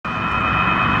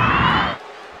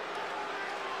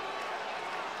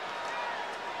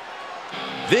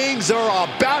Things are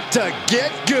about to get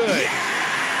good.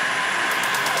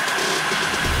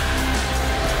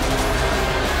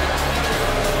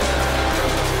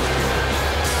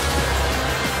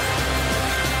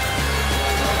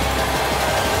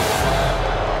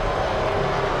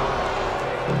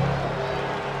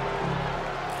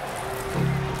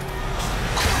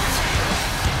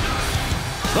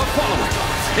 The following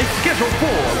is scheduled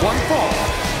for one fall,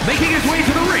 making his way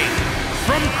to the ring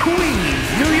from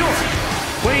Queens, New York,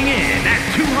 weighing in at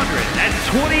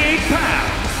 228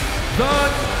 pounds, the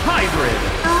Hybrid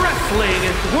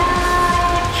Wrestling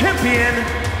World Champion,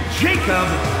 Jacob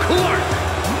Clark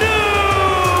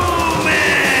Newman!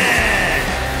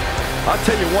 I'll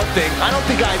tell you one thing, I don't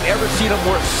think I've ever seen a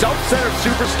more self-centered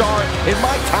superstar in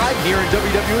my time here in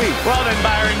WWE. Well then,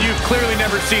 Byron, you've clearly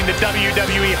never seen the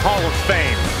WWE Hall of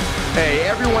Fame. Hey,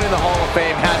 everyone in the Hall of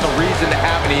Fame has a reason to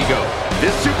have an ego.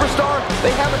 This superstar,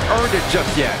 they haven't earned it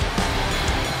just yet.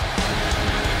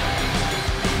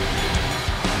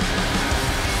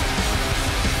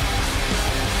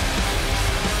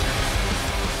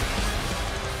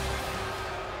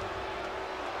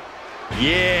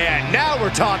 Yeah, now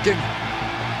we're talking.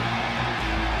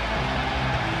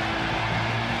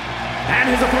 And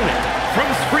his opponent from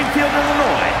Springfield,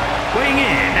 Illinois, weighing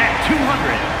in at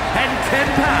 210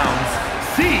 pounds,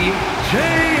 C.J.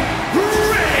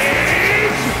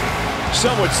 Graves!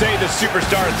 Some would say the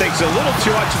superstar thinks a little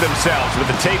too much of themselves, but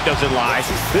the tape doesn't lie.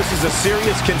 This is a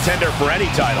serious contender for any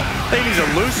title. They need to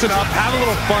loosen up, have a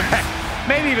little fun, heck,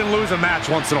 maybe even lose a match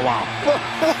once in a while.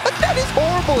 That is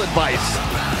horrible advice.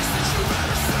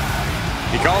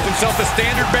 He calls himself the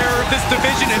standard bearer of this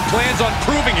division and plans on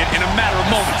proving it in a matter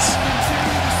of moments.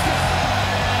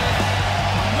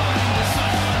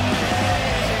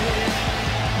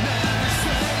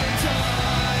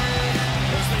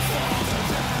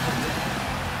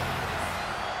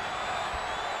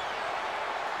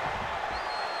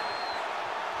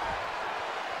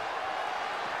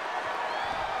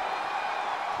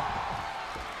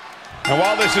 And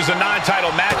while this is a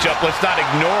non-title matchup, let's not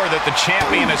ignore that the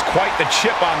champion has quite the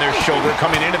chip on their shoulder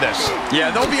coming into this.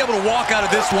 Yeah, they'll be able to walk out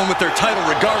of this one with their title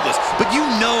regardless, but you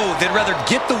know they'd rather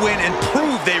get the win and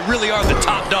prove they really are the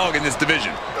top dog in this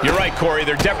division. You're right, Corey.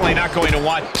 They're definitely not going to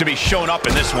want to be shown up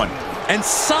in this one. And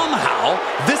somehow,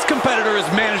 this competitor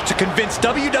has managed to convince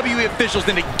WWE officials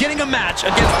into getting a match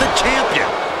against the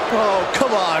champion. Oh,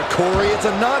 come on, Corey. It's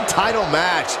a non-title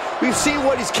match. We've seen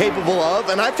what he's capable of,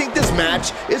 and I think this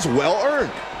match is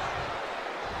well-earned.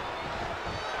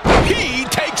 He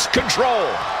takes control.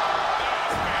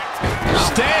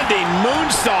 Standing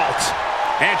moonsault.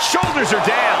 And shoulders are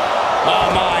down.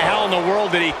 Oh, my. How in the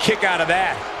world did he kick out of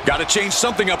that? Got to change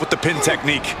something up with the pin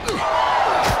technique.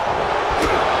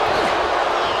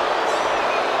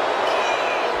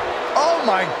 Oh,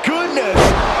 my goodness.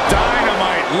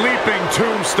 Dynamite leaping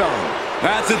tombstone.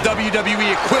 That's a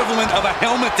WWE equivalent of a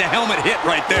helmet-to-helmet hit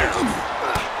right there.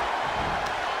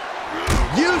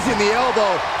 Using the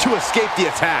elbow to escape the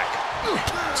attack.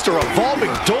 It's a revolving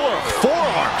door of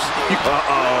forearms.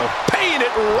 Uh-oh. Paying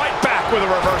it right back with a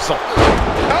reversal.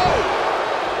 Oh!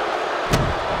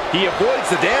 He avoids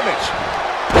the damage.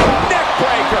 Neck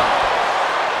breaker.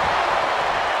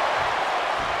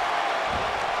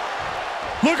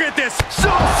 Look at this.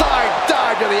 Suicide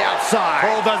dive to the outside.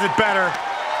 Cole does it better.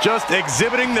 Just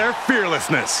exhibiting their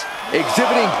fearlessness.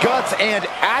 Exhibiting guts and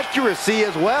accuracy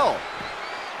as well.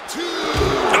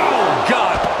 Oh,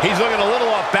 God. He's looking a little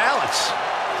off balance.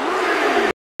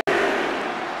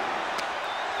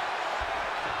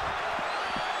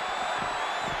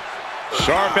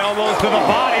 Sharp elbows to the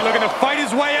body, looking to fight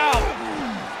his way out.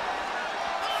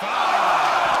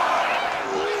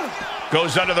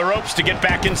 Goes under the ropes to get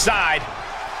back inside.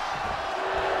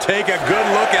 Take a good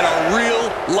look at a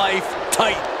real-life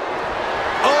Titan.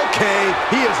 Okay,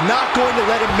 he is not going to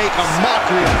let him make a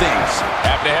mockery of things.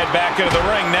 Have to head back into the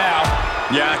ring now.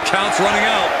 Yeah, count's running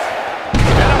out.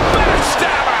 And a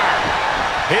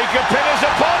backstabber! He could pin his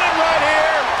opponent right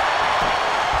here.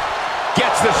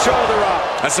 Gets the shoulder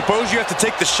up. I suppose you have to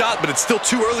take the shot, but it's still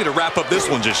too early to wrap up this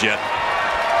one just yet.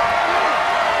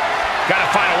 Gotta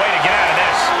find a way to get out of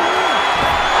this.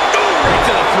 Right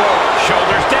to the throat.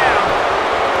 Shoulders down.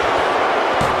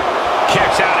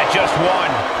 Kicks out at just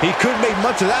one. He couldn't make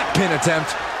much of that pin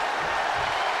attempt.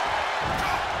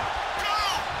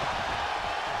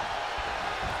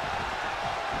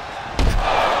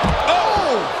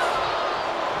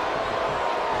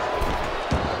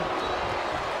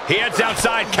 He heads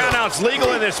outside. Countouts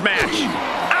legal in this match.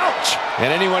 Ouch!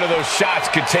 And any one of those shots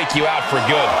could take you out for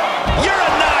good.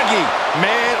 Uranagi!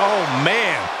 Man, oh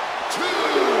man.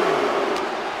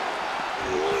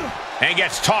 And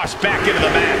gets tossed back into the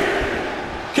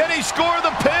mat. Can he score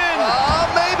the pin?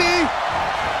 Maybe.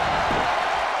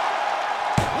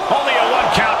 Only a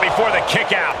 1 count before the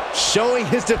kick out. Showing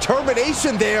his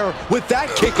determination there with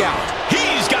that kick out.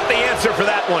 He's got the answer for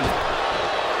that one.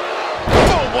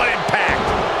 Boom, what impact.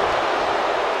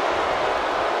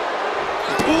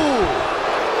 Ooh.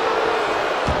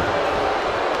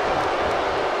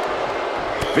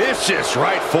 Vicious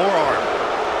right forearm.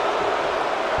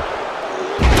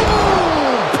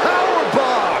 Boom!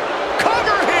 Powerbomb!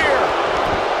 Cover here!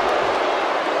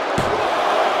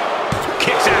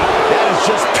 Kicks out. That is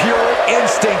just pure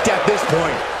instinct at this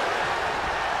point.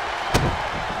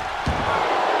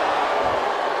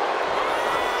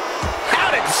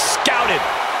 Had it scouted.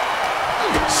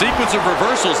 Sequence of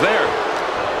reversals there.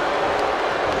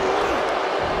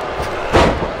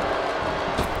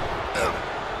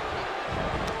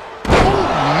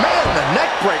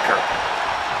 Breaker.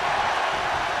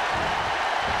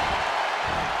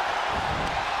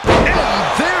 And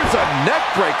there's a neck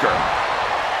breaker.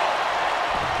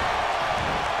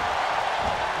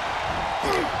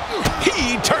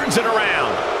 He turns it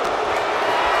around.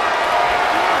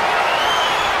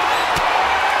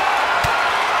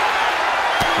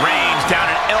 Rains down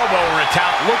an elbow and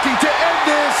retaliates. Looking to end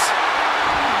this.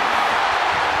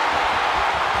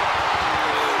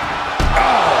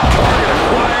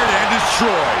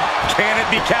 Can it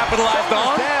be capitalized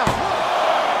on?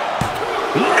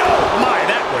 No, my,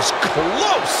 that was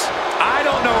close. I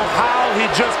don't know how he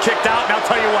just kicked out, and I'll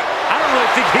tell you what, I don't really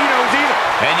think he knows either.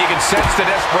 And you can sense the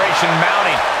desperation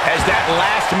mounting as that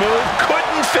last move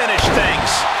couldn't finish things.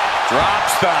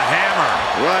 Drops the hammer.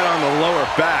 Right on the lower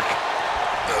back.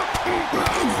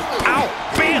 Ow,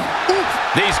 bam. Oof.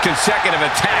 These consecutive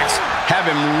attacks have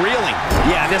him reeling.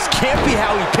 Yeah, this can't be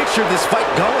how he pictured this fight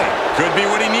going. Could be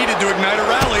what he needed to ignite a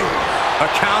rally. A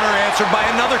counter answered by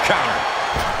another counter.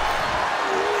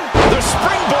 The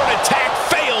springboard attack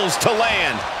fails to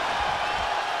land.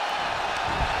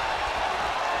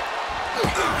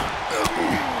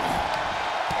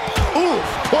 Ooh,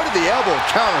 point of the elbow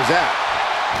counters that.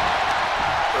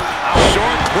 A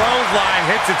short clothesline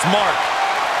hits its mark.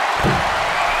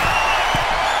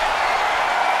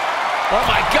 Oh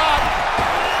my God!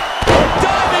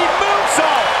 Diving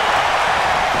moonsault!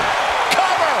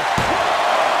 Cover!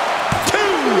 2!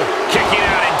 Kicking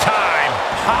out in time.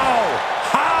 How?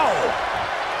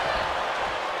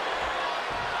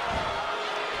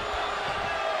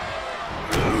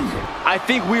 I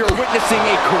think we are witnessing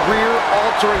a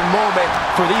career-altering moment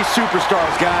for these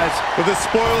superstars, guys. But the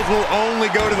spoils will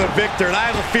only go to the victor, and I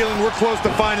have a feeling we're close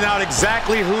to finding out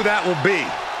exactly who that will be.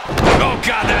 Oh,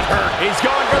 God, that hurt. He's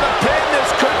going for the pin.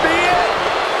 This could be it.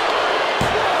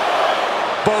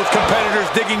 Both competitors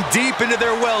digging deep into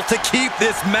their well to keep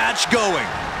this match going.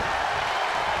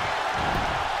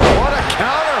 What a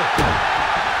counter.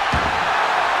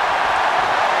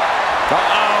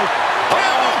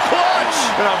 Camel clutch.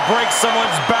 Gonna break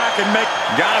someone's back and make...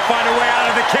 Gotta find a way out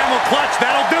of the camel clutch.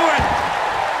 That'll do it.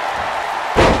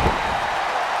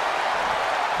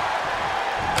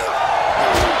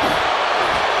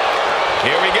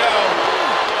 Here we go.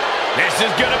 This is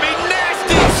gonna be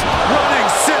nasty. Running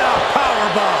sit-out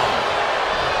powerbomb.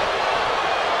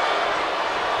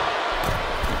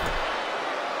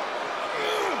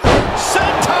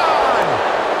 Senton.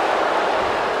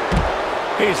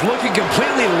 He's looking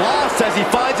completely lost as he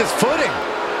finds his footing.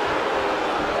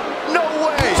 No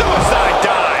way. Suicide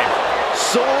dive.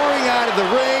 Soaring out of the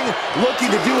ring, looking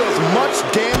to do as much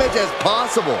damage as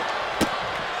possible.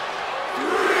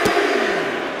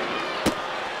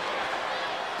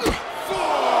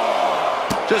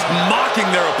 Just mocking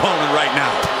their opponent right now.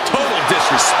 Total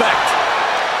disrespect.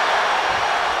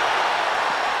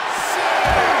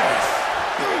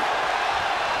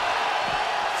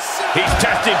 He's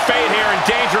testing fate here, in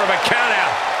danger of a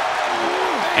countout.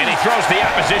 And he throws the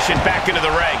opposition back into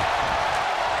the ring.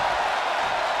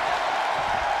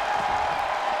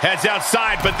 Heads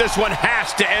outside, but this one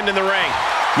has to end in the ring.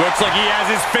 Looks like he has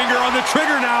his finger on the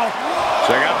trigger now.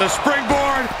 Check out the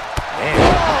springboard.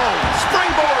 Whoa!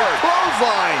 Springboard!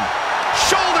 Clothesline.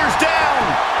 Shoulders down!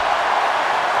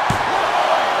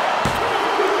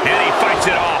 And he fights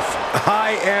it off.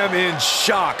 I am in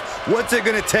shock. What's it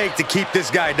gonna take to keep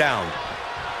this guy down?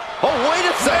 Oh, wait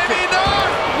a second. Maybe not!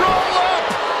 Roll up!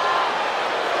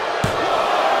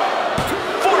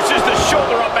 Forces the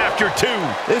shoulder up after 2.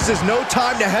 This is no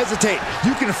time to hesitate.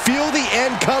 You can feel the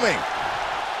end coming.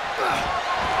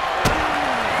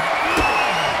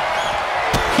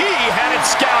 He had it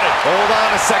scouted. Hold on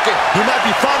a second. He might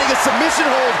be finding a submission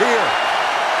hold here.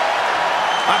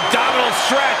 Abdominal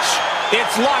stretch.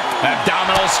 It's locked.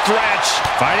 Abdominal stretch.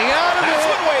 Fighting out of it.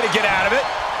 That's one way to get out of it.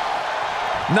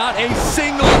 Not a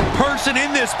single person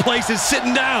in this place is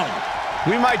sitting down.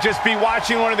 We might just be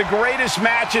watching one of the greatest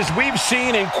matches we've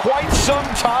seen in quite some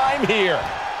time here.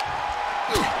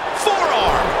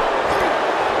 Forearm.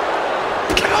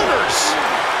 Counters.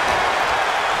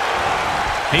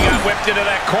 He got whipped into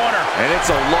that corner. And it's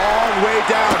a long way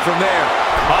down from there.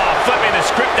 Oh, flipping the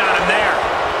script on him there.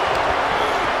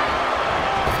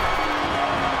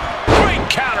 Great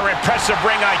counter. Impressive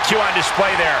ring IQ on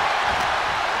display there.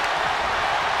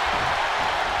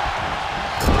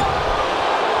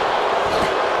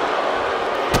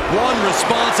 One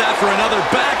response after another.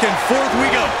 Back and forth we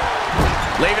go.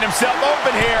 Leaving himself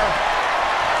open here.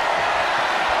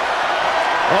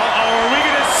 Uh-oh, are we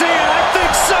going to see it? I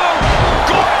think so.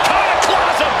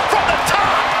 Iconoclasm from the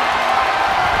top.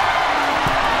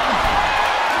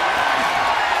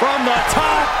 From the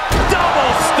top,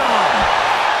 double stomp.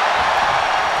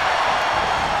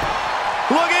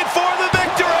 Looking for the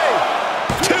victory.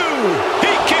 2.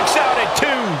 He kicks out at 2.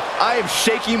 I am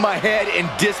shaking my head in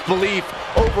disbelief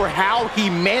over how he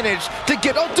managed to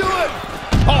get... Oh, do it!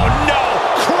 Oh, no.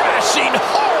 Crashing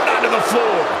hard onto the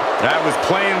floor. That was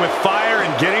playing with fire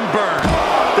and getting burned.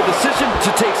 The decision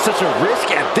to take such a risk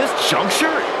at this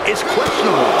juncture is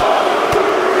questionable.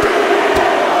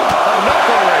 Enough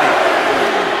already.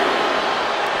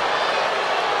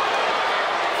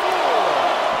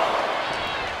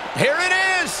 Here it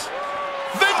is.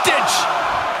 Vintage.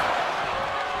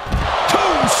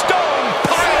 Tombstone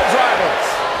pile drivers.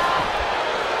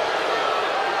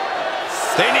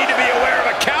 They need to be aware of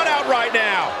a count out right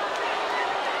now.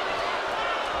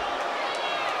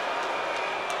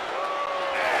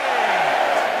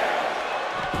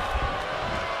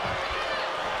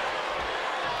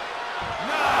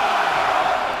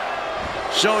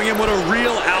 Showing him what a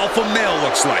real alpha male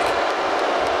looks like.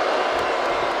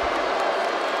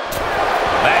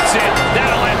 That's it.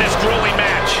 That'll end this grueling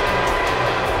match.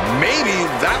 Maybe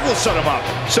that will shut him up.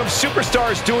 Some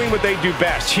superstars doing what they do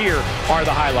best. Here are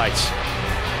the highlights.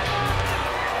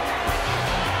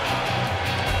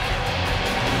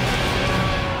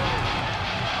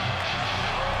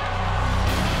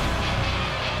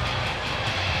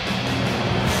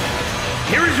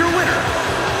 Here is your winner,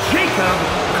 Jacob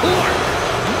Clark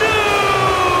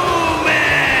Newman!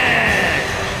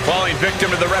 Falling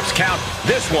victim to the ref's count,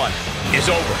 this one is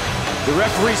over. The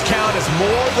referee's count is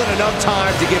more than enough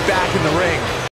time to get back in the ring.